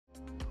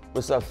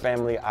What's up,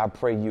 family? I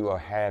pray you are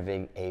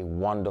having a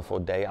wonderful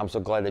day. I'm so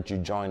glad that you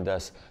joined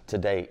us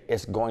today.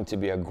 It's going to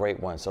be a great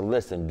one. So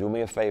listen, do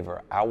me a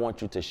favor. I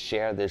want you to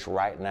share this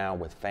right now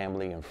with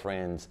family and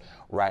friends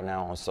right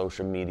now on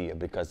social media,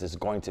 because it's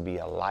going to be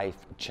a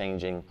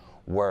life-changing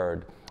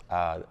word.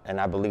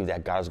 And I believe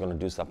that God is going to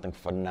do something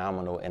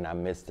phenomenal in our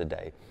midst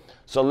today.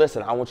 So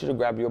listen, I want you to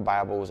grab your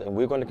Bibles, and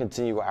we're going to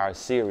continue our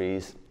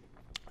series,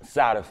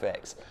 Side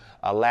Effects.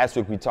 Last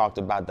week we talked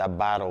about that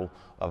bottle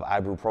of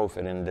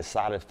ibuprofen and the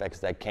side effects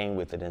that came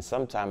with it. And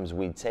sometimes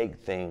we take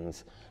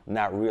things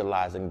not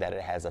realizing that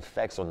it has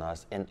effects on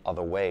us in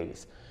other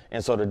ways.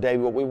 And so today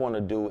what we want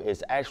to do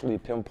is actually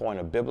pinpoint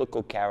a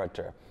biblical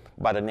character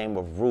by the name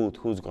of Ruth,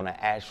 who's going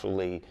to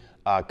actually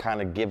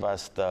kind of give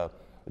us the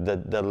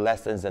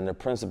lessons and the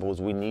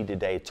principles we need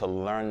today to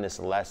learn this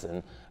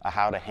lesson of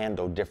how to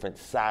handle different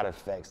side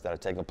effects that are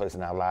taking place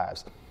in our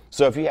lives.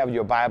 So if you have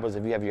your Bibles,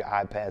 if you have your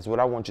iPads, what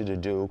I want you to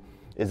do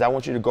is I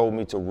want you to go with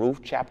me to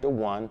Ruth chapter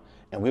 1,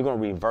 and we're going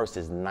to read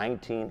verses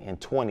 19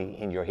 and 20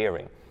 in your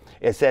hearing.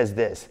 It says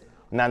this: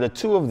 Now the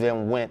two of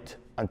them went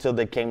until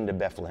they came to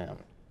Bethlehem.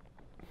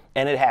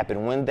 And it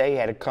happened when they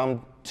had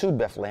come to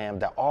Bethlehem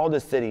that all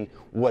the city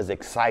was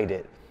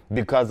excited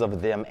because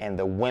of them, and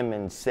the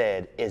women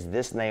said, "Is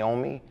this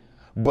Naomi?"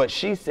 But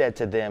she said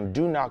to them,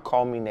 "Do not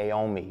call me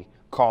Naomi,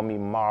 call me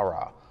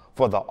Mara,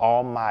 for the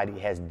Almighty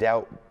has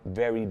dealt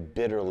very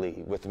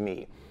bitterly with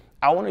me."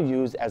 I want to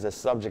use as a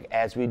subject,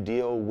 as we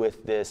deal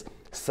with this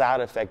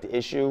side effect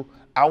issue,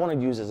 I want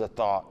to use as a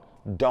thought,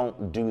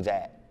 don't do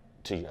that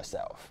to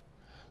yourself.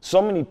 So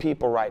many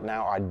people right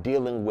now are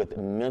dealing with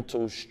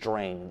mental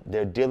strain.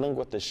 They're dealing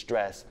with the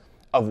stress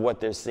of what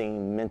they're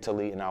seeing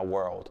mentally in our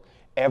world.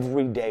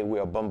 Every day we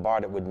are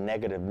bombarded with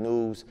negative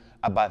news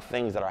about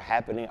things that are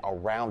happening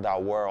around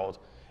our world.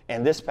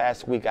 And this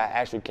past week, I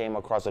actually came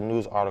across a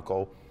news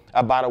article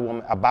about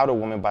a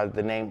woman by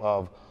the name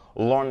of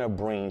Lorna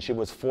Breen. She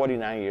was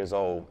 49 years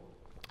old.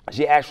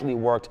 She actually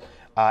worked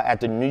at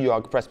the New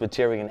York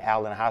Presbyterian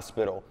Allen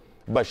Hospital,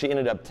 but she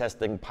ended up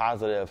testing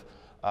positive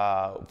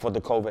for the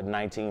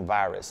COVID-19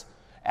 virus.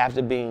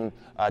 After being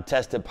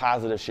tested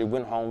positive, she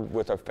went home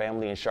with her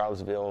family in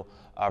Charlottesville,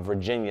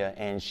 Virginia,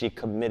 and she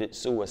committed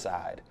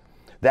suicide.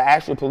 The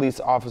actual police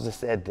officer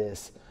said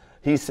this.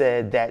 He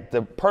said that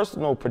the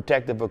personal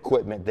protective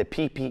equipment, the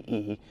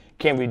PPE,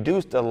 can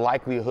reduce the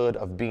likelihood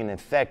of being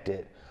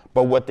infected,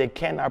 but what they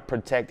cannot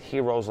protect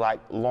heroes like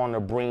Lorna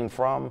Breen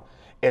from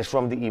is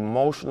from the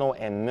emotional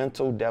and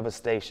mental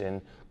devastation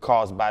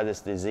caused by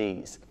this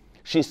disease.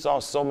 She saw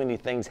so many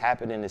things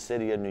happen in the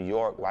city of New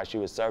York while she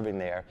was serving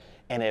there,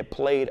 and it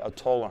played a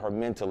toll on her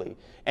mentally.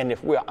 And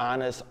if we're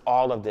honest,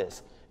 all of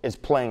this is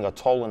playing a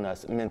toll on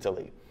us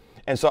mentally.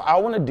 And so I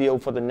want to deal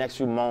for the next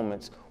few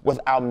moments with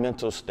our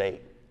mental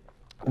state,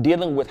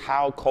 dealing with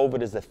how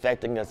COVID is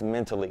affecting us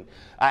mentally.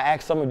 I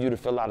asked some of you to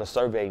fill out a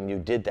survey, and you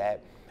did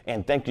that.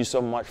 And thank you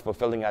so much for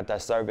filling out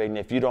that survey. And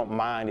if you don't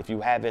mind, if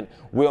you haven't,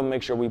 we'll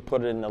make sure we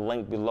put it in the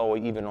link below, or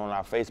even on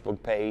our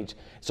Facebook page,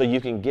 so you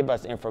can give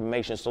us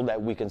information so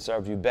that we can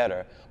serve you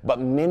better.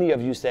 But many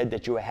of you said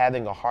that you were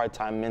having a hard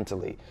time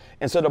mentally.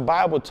 And so the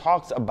Bible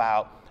talks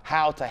about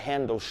how to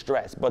handle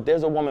stress. But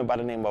there's a woman by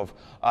the name of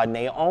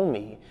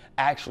Naomi,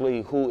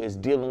 actually, who is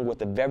dealing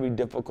with a very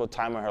difficult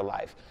time in her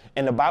life.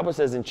 And the Bible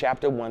says in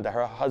chapter 1 that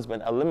her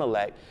husband,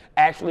 Elimelech,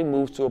 actually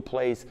moves to a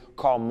place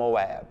called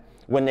Moab.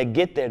 When they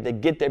get there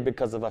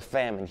because of a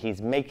famine.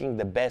 He's making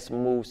the best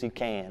moves he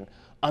can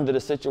under the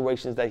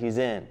situations that he's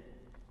in.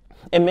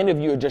 And many of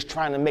you are just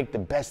trying to make the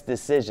best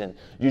decision.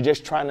 You're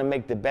just trying to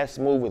make the best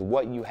move with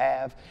what you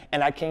have.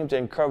 And I came to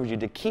encourage you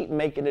to keep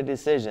making the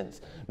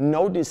decisions.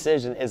 No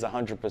decision is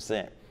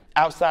 100%.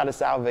 Outside of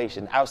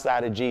salvation,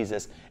 outside of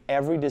Jesus,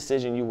 every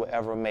decision you will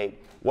ever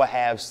make will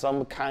have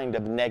some kind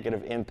of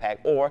negative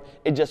impact, or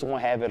it just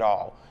won't have it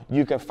all.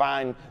 You can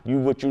find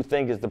what you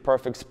think is the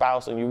perfect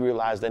spouse, and you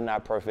realize they're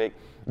not perfect.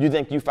 You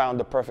think you found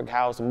the perfect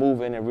house,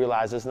 move in and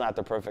realize it's not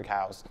the perfect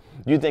house.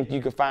 You think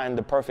you could find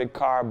the perfect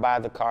car, buy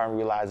the car, and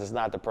realize it's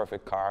not the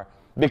perfect car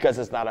because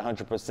it's not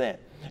 100%.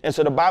 And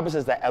so the Bible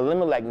says that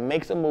Elimelech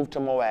makes a move to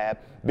Moab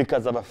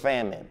because of a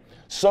famine.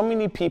 So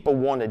many people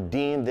want to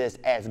deem this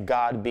as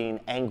God being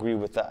angry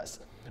with us.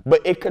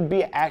 But it could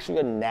be actually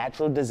a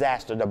natural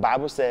disaster. The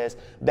Bible says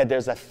that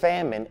there's a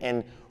famine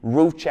in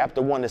Ruth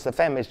chapter 1. It's a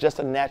famine. It's just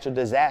a natural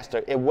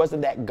disaster. It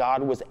wasn't that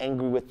God was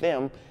angry with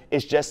them.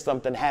 It's just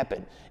something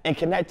happened. And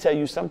can I tell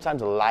you,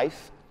 sometimes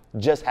life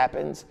just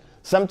happens.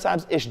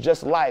 Sometimes it's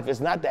just life. It's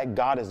not that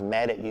God is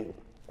mad at you.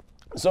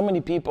 So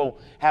many people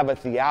have a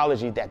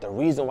theology that the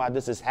reason why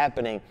this is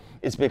happening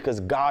is because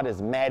God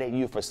is mad at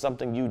you for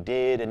something you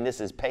did, and this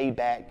is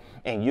payback,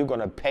 and you're going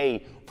to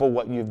pay for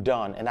what you've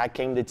done. And I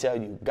came to tell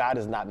you, God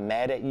is not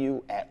mad at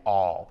you at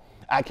all.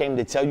 I came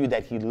to tell you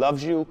that he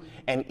loves you,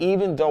 and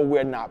even though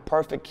we're not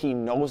perfect, he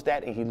knows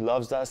that, and he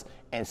loves us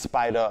in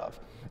spite of.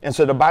 And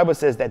so the Bible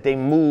says that they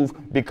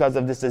move because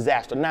of this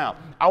disaster. Now,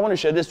 I want to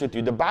share this with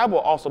you. The Bible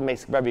also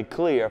makes very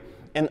clear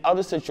in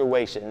other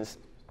situations,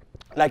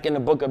 like in the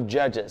book of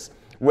Judges,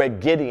 where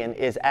Gideon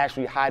is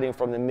actually hiding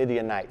from the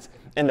Midianites.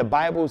 And the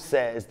Bible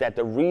says that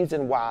the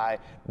reason why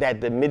that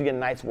the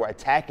Midianites were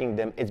attacking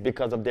them is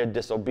because of their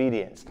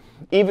disobedience.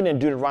 Even in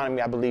Deuteronomy,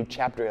 I believe,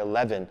 chapter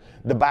 11,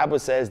 the Bible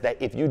says that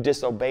if you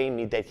disobey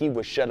me, that he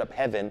will shut up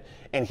heaven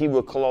and he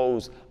will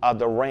close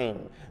the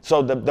rain.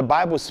 So the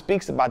Bible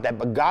speaks about that,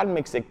 but God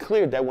makes it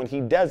clear that when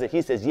he does it,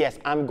 he says, yes,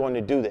 I'm going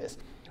to do this.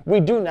 We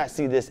do not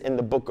see this in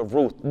the book of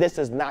Ruth. This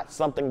is not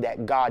something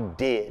that God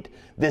did.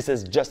 This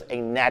is just a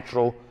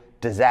natural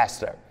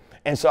disaster.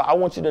 And so I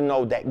want you to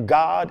know that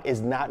God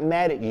is not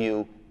mad at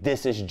you.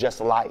 This is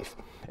just life.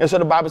 And so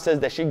the Bible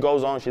says that she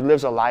goes on, she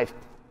lives her life.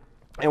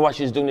 And while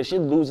she's doing this, she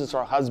loses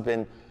her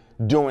husband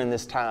during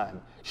this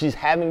time. She's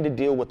having to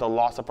deal with the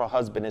loss of her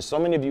husband. And so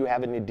many of you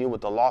having to deal with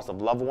the loss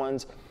of loved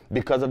ones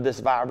because of this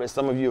virus.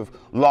 Some of you have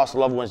lost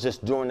loved ones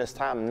just during this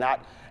time,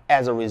 not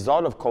as a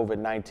result of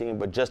COVID-19,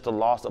 but just the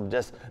loss of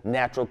just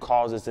natural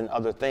causes and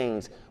other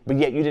things. But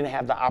yet you didn't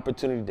have the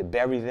opportunity to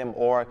bury them,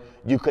 or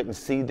you couldn't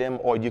see them,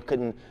 or you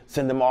couldn't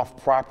send them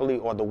off properly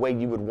or the way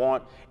you would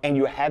want. And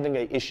you're having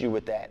an issue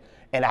with that.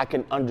 And I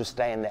can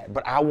understand that.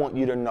 But I want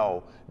you to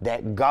know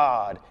that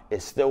God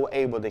is still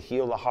able to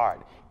heal the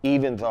heart,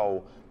 even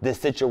though this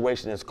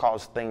situation has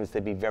caused things to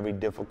be very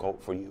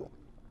difficult for you.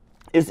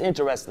 It's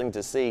interesting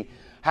to see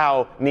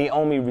how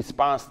Naomi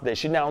responds to this.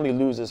 She not only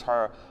loses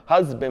her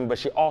husband, but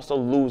she also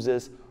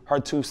loses her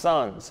 2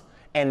 sons.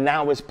 And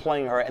now it's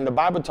playing her. And the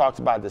Bible talks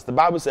about this. The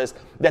Bible says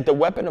that the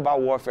weapon of our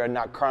warfare are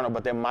not carnal,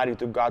 but they're mighty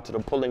through God to the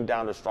pulling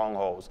down the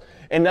strongholds.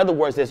 In other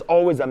words, there's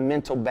always a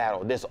mental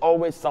battle. There's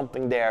always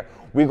something there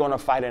we're going to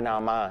fight in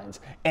our minds.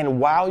 And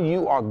while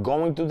you are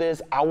going through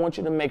this, I want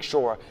you to make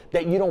sure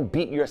that you don't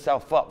beat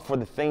yourself up for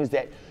the things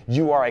that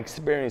you are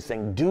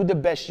experiencing. Do the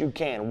best you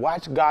can.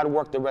 Watch God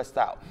work the rest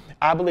out.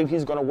 I believe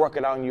he's going to work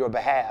it out on your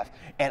behalf.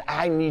 And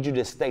I need you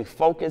to stay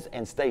focused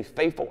and stay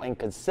faithful and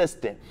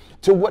consistent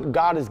to what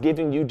God is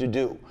giving you to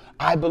do.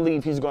 I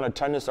believe he's going to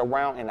turn this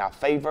around in our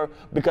favor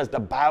because the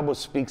Bible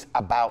speaks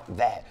about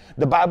that.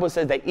 The Bible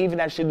says that even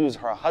as she loses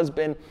her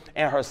husband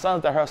and her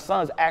sons, that her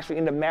sons actually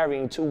end up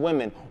marrying 2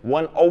 women.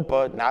 One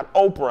Oprah, not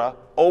Oprah,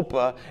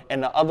 Oprah,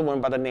 and the other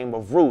one by the name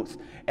of Ruth.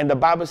 And the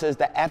Bible says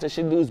that after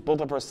she loses both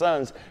of her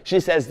sons, she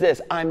says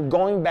this, I'm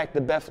going back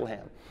to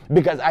Bethlehem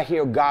because I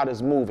hear God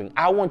is moving.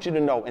 I want you to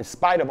know, in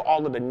spite of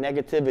all of the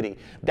negativity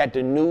that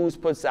the news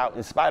puts out,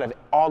 in spite of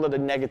all of the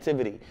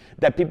negativity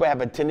that people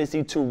have a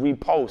tendency to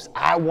repost,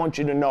 I want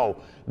you to know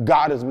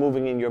God is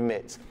moving in your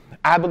midst.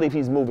 I believe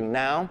he's moving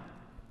now.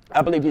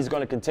 I believe he's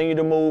going to continue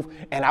to move,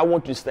 and I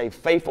want you to stay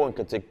faithful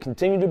and to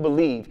continue to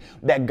believe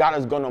that God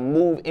is going to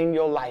move in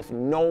your life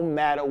no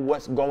matter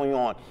what's going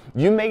on.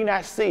 You may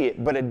not see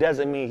it, but it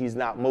doesn't mean he's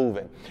not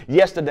moving.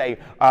 Yesterday,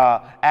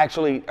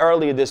 actually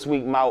earlier this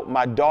week,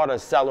 my daughter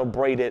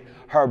celebrated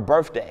her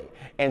birthday.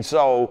 And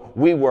so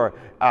we were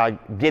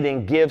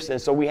getting gifts,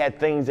 and so we had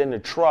things in the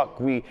truck.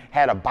 We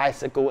had a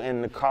bicycle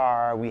in the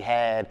car. We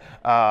had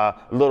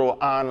little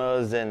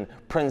honors and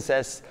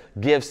princess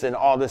gifts and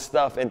all this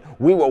stuff. And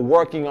we were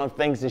working on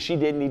things, and she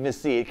didn't even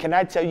see it. Can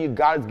I tell you,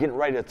 God is getting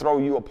ready to throw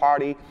you a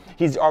party?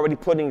 He's already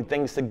putting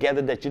things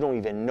together that you don't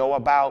even know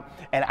about.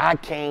 And I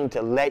came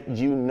to let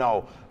you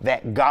know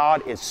that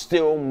God is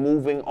still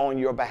moving on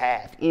your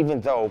behalf,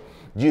 even though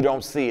you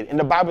don't see it. And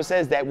the Bible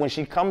says that when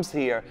she comes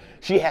here,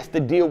 she has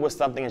to deal with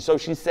something. And so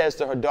she says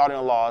to her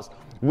daughter-in-laws,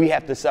 we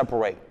have to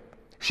separate.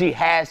 She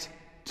has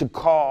to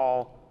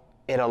call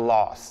it a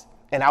loss.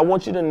 And I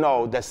want you to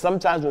know that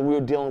sometimes when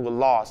we're dealing with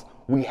loss,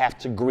 we have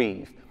to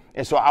grieve.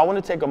 And so I want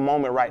to take a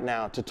moment right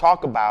now to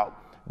talk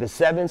about the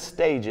 7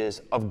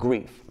 stages of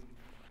grief.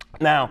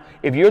 Now,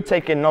 if you're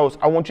taking notes,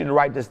 I want you to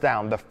write this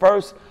down. The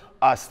first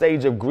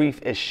stage of grief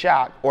is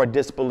shock or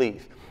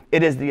disbelief.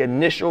 It is the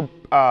initial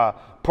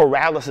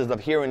paralysis of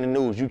hearing the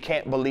news. You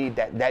can't believe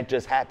that that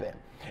just happened.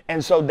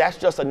 And so that's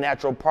just a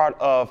natural part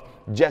of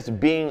just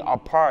being a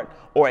part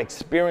or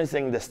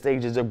experiencing the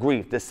stages of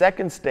grief. The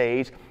second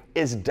stage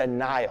is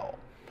denial.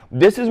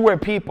 This is where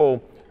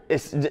people,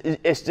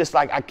 it's just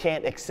like, I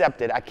can't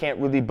accept it. I can't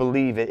really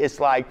believe it. It's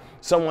like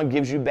someone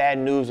gives you bad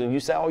news and you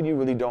say, oh, you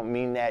really don't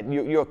mean that.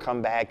 You'll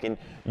come back and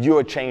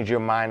you'll change your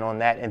mind on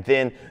that. And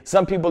then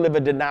some people live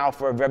in denial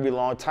for a very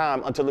long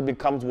time until it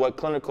becomes what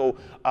clinical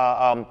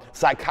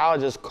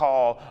psychologists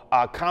call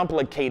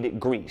complicated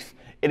grief.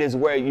 It is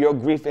where your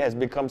grief has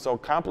become so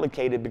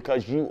complicated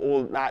because you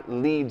will not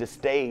leave the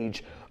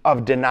stage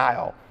of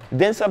denial.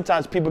 Then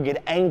sometimes people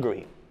get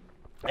angry.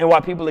 And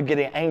while people are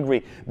getting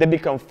angry, they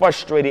become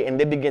frustrated and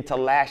they begin to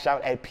lash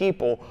out at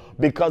people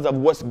because of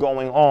what's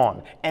going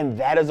on. And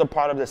that is a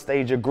part of the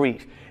stage of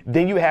grief.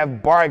 Then you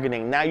have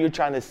bargaining. Now you're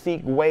trying to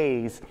seek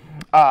ways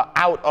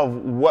out of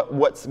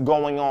what's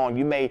going on.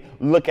 You may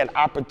look at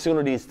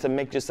opportunities to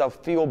make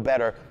yourself feel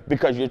better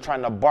because you're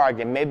trying to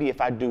bargain. Maybe if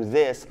I do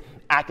this,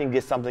 I can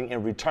get something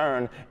in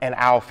return and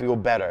I'll feel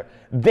better.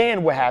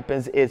 Then what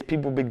happens is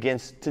people begin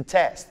to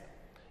test.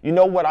 You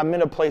know what? I'm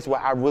in a place where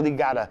I really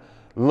got to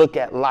look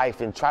at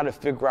life and try to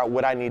figure out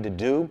what I need to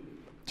do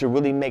to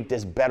really make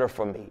this better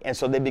for me. And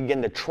so they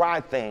begin to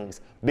try things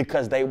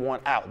because they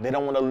want out. They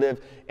don't want to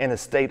live in a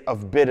state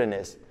of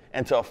bitterness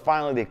until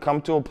finally they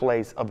come to a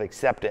place of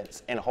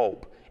acceptance and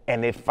hope.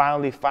 and they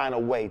finally find a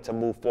way to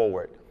move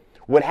forward.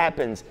 What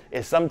happens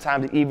is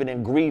sometimes even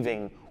in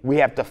grieving, we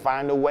have to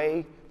find a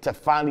way to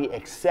finally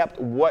accept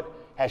what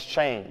has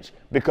changed,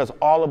 because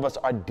all of us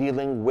are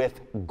dealing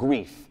with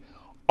grief.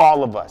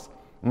 All of us,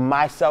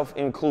 myself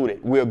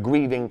included, we're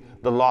grieving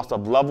the loss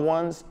of loved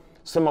ones.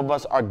 Some of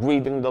us are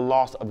grieving the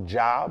loss of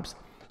jobs.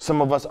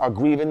 Some of us are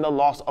grieving the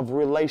loss of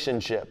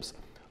relationships.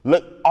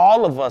 Look,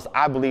 all of us,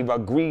 I believe, are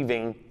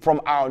grieving from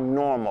our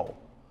normal.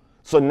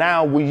 So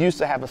now we used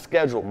to have a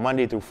schedule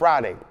Monday through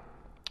Friday.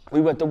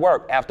 We went to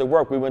work. After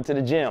work, we went to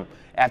the gym.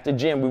 After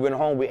gym, we went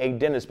home, we ate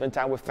dinner, spent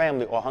time with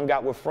family, or hung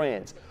out with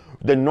friends.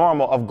 The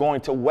normal of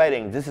going to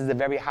weddings. This is a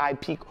very high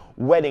peak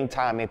wedding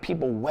time, and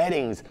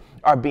weddings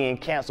are being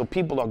canceled.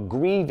 People are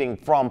grieving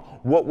from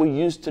what we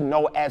used to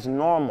know as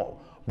normal.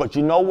 But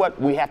you know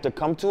what? We have to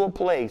come to a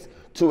place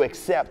to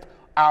accept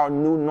our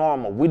new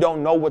normal. We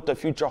don't know what the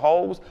future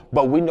holds,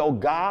 but we know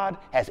God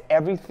has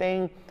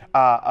everything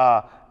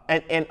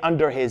and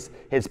under his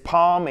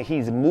palm, and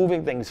he's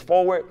moving things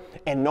forward.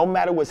 And no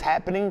matter what's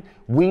happening,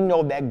 we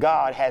know that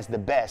God has the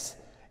best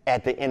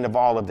at the end of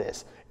all of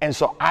this. And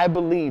so I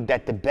believe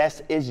that the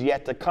best is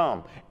yet to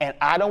come. And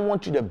I don't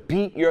want you to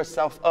beat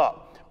yourself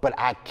up, but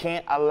I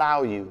can't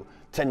allow you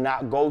to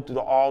not go through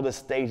all the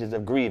stages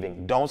of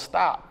grieving. Don't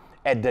stop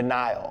at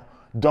denial.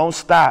 Don't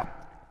stop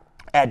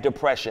at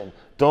depression.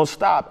 Don't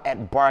stop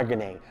at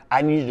bargaining.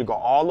 I need you to go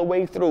all the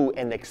way through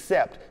and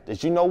accept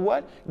that, you know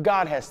what?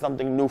 God has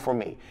something new for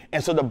me.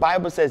 And so the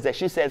Bible says that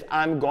she says,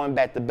 I'm going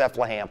back to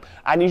Bethlehem.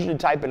 I need you to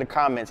type in the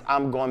comments,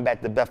 I'm going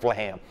back to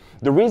Bethlehem.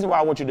 The reason why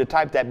I want you to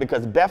type that,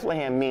 because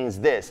Bethlehem means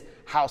this,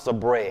 house of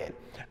bread.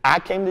 I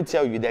came to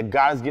tell you that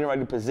God is getting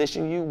ready to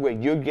position you where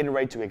you're getting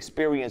ready to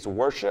experience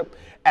worship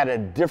at a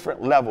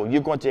different level.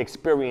 You're going to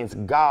experience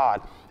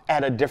God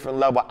at a different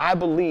level. I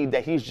believe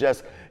that he's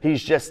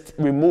just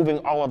removing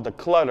all of the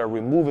clutter,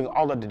 removing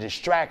all of the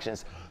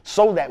distractions,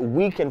 so that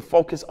we can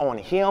focus on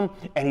him,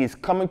 and he's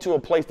coming to a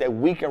place that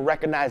we can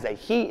recognize that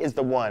he is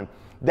the one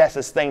that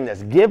sustains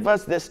us. Give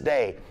us this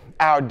day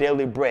our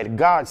daily bread.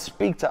 God,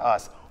 speak to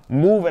us,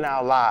 move in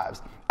our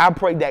lives. I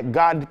pray that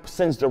God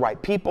sends the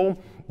right people,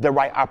 the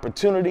right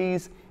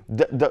opportunities,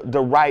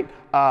 the right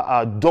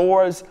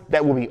doors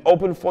that will be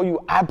open for you.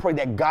 I pray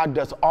that God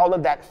does all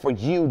of that for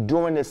you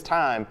during this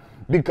time,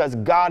 because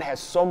God has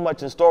so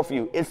much in store for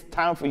you. It's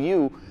time for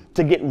you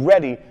to get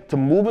ready to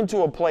move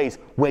into a place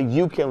where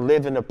you can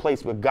live in a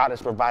place where God has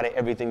provided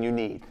everything you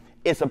need.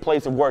 It's a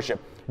place of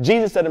worship.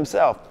 Jesus said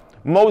himself,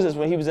 Moses,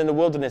 when he was in the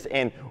wilderness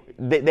and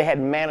they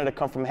had manna to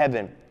come from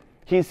heaven,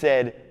 he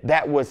said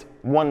that was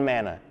one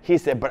manna. He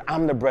said, but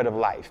I'm the bread of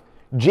life.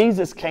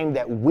 Jesus came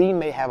that we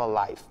may have a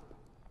life,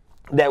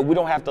 that we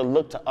don't have to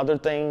look to other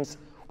things.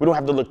 We don't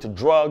have to look to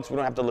drugs. We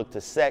don't have to look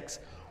to sex.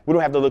 We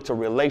don't have to look to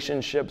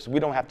relationships. We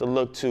don't have to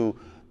look to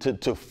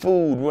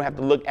food. We don't have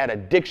to look at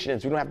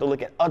addictions. We don't have to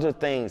look at other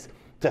things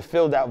to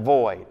fill that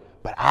void.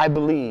 But I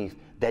believe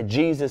that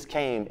Jesus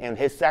came and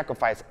his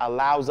sacrifice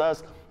allows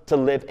us to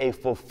live a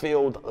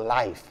fulfilled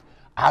life.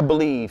 I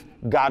believe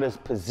God is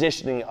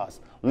positioning us.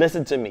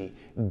 Listen to me.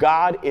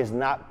 God is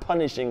not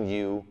punishing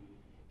you.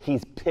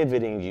 He's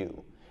pivoting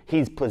you.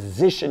 He's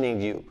positioning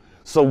you.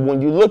 So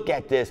when you look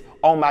at this,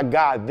 oh my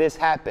God, this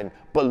happened,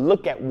 but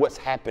look at what's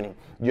happening.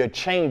 You're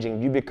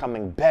changing, you're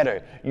becoming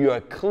better, you're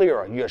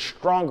clearer, you're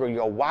stronger,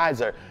 you're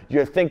wiser,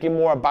 you're thinking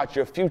more about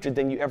your future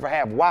than you ever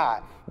have.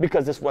 Why?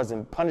 Because this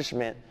wasn't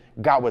punishment.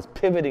 God was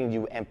pivoting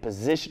you and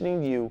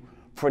positioning you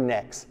for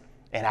next.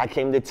 And I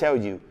came to tell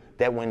you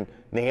that when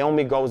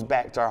Naomi goes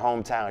back to her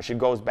hometown, she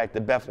goes back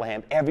to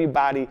Bethlehem,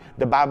 everybody,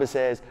 the Bible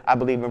says, I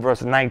believe in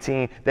verse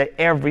 19, that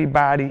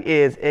everybody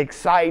is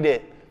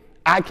excited.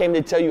 I came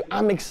to tell you,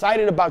 I'm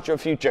excited about your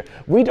future.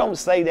 We don't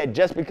say that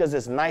just because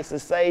it's nice to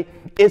say.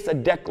 It's a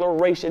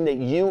declaration that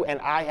you and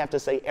I have to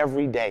say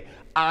every day.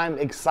 I'm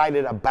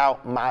excited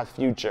about my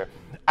future.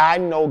 I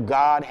know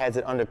God has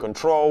it under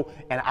control,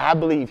 and I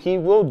believe he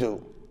will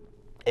do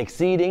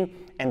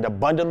exceeding and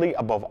abundantly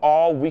above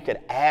all we could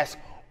ask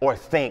or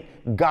think.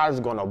 God is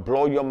going to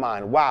blow your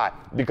mind. Why?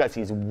 Because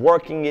he's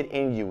working it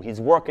in you.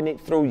 He's working it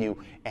through you.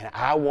 And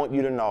I want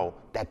you to know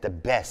that the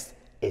best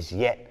is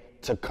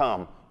yet to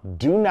come.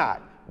 Do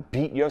not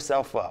beat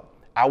yourself up.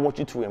 I want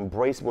you to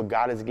embrace what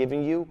God has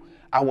given you.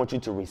 I want you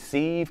to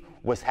receive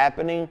what's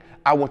happening.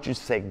 I want you to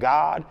say,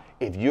 God,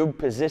 if you're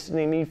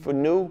positioning me for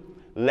new,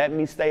 let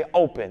me stay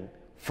open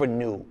for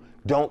new.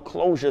 Don't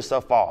close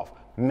yourself off.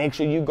 Make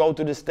sure you go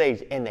through the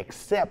stage and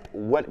accept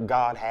what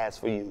God has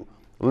for you.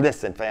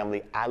 Listen,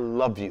 family, I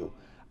love you.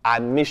 I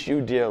miss you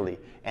dearly,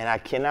 and I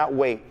cannot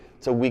wait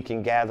till we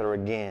can gather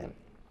again.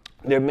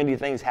 There are many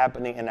things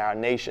happening in our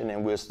nation,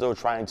 and we're still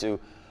trying to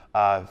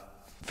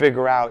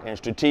figure out and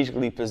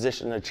strategically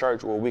position the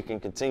church where we can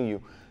continue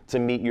to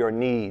meet your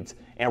needs.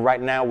 And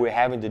right now we're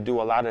having to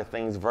do a lot of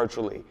things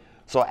virtually.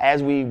 So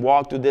as we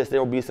walk through this, there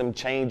will be some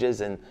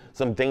changes and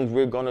some things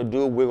we're going to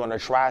do. We're going to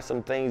try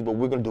some things, but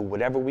we're going to do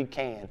whatever we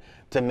can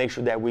to make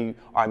sure that we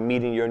are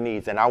meeting your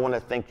needs. And I want to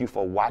thank you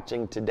for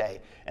watching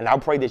today. And I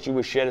pray that you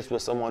would share this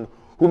with someone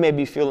who may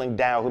be feeling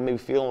down, who may be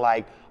feeling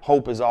like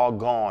hope is all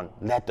gone,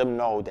 let them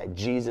know that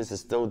Jesus is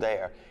still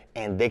there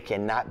and they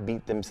cannot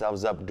beat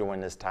themselves up during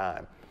this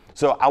time.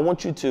 So I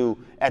want you to,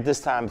 at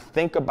this time,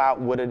 think about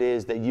what it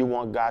is that you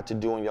want God to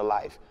do in your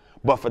life.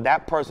 But for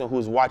that person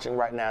who's watching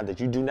right now that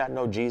you do not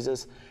know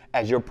Jesus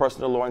as your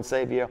personal Lord and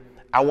Savior,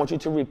 I want you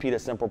to repeat a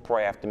simple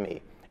prayer after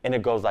me. And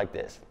it goes like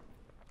this.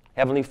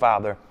 Heavenly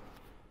Father,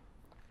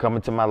 come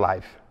into my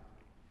life.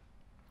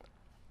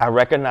 I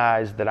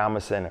recognize that I'm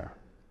a sinner,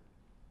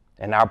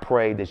 and I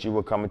pray that you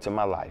will come into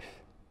my life.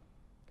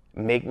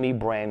 Make me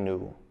brand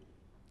new.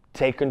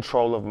 Take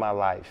control of my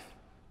life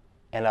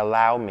and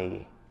allow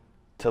me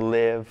to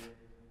live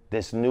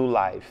this new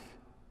life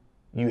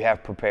you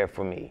have prepared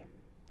for me.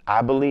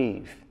 I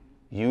believe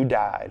you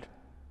died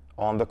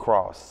on the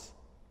cross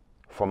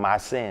for my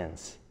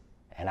sins,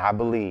 and I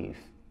believe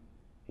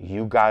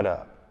you got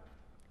up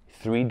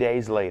 3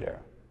 days later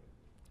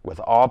with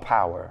all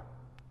power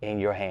in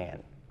your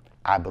hand.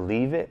 I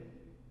believe it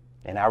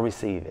and I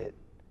receive it.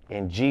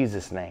 In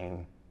Jesus'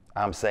 name,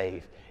 I'm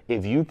saved.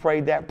 If you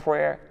prayed that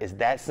prayer, it's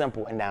that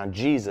simple. And now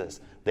Jesus,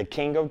 the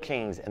King of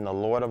Kings and the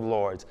Lord of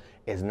Lords,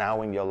 is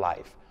now in your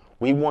life.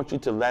 We want you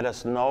to let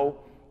us know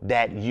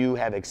that you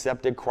have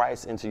accepted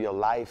Christ into your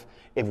life.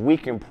 If we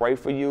can pray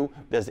for you,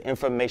 there's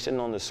information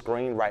on the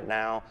screen right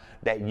now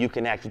that you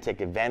can actually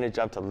take advantage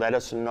of to let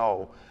us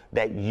know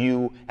that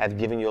you have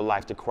given your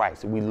life to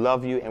Christ. We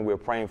love you and we're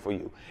praying for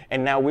you.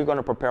 And now we're going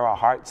to prepare our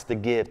hearts to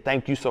give.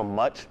 Thank you so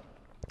much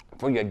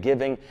for your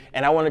giving.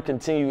 And I want to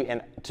continue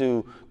and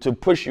to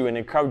push you and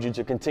encourage you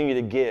to continue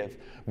to give,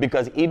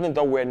 because even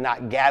though we're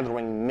not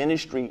gathering,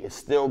 ministry is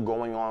still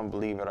going on,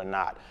 believe it or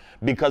not.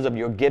 Because of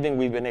your giving,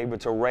 we've been able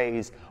to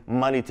raise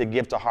money to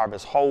give to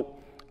Harvest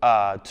Hope,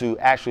 to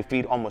actually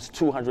feed almost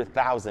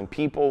 200,000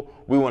 people.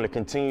 We want to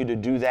continue to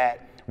do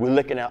that. We're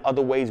looking at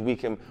other ways we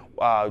can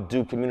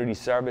do community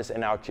service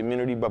in our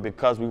community, but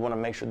because we want to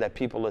make sure that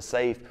people are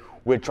safe,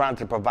 we're trying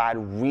to provide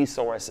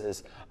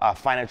resources,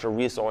 financial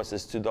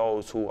resources to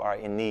those who are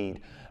in need.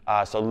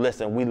 So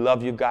listen, we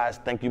love you guys.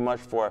 Thank you much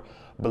for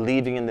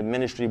believing in the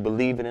ministry,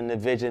 believing in the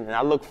vision, and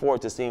I look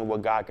forward to seeing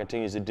what God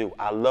continues to do.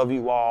 I love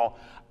you all.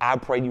 I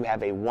pray you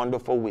have a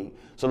wonderful week.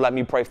 So let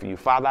me pray for you.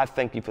 Father, I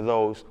thank you for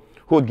those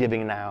who are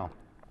giving now.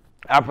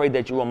 I pray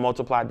that you will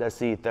multiply that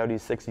seed 30,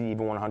 60,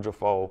 even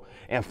 100-fold.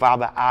 And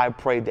Father, I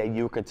pray that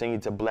you continue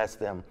to bless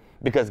them.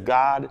 Because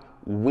God,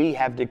 we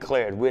have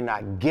declared we're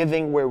not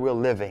giving where we're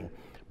living,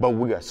 but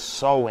we are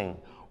sowing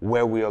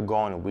where we are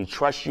going. We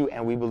trust you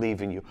and we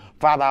believe in you.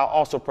 Father, I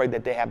also pray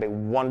that they have a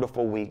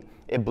wonderful week,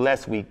 a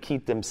blessed week.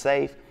 Keep them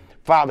safe.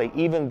 Father,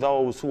 even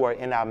those who are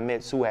in our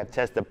midst who have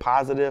tested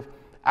positive,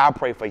 I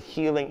pray for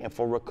healing and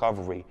for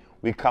recovery.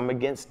 We come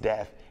against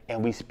death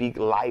and we speak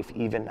life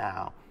even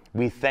now.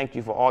 We thank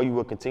you for all you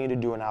will continue to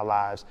do in our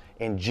lives.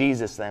 In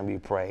Jesus' name we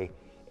pray.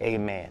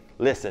 Amen.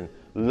 Listen,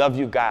 love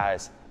you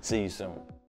guys. See you soon.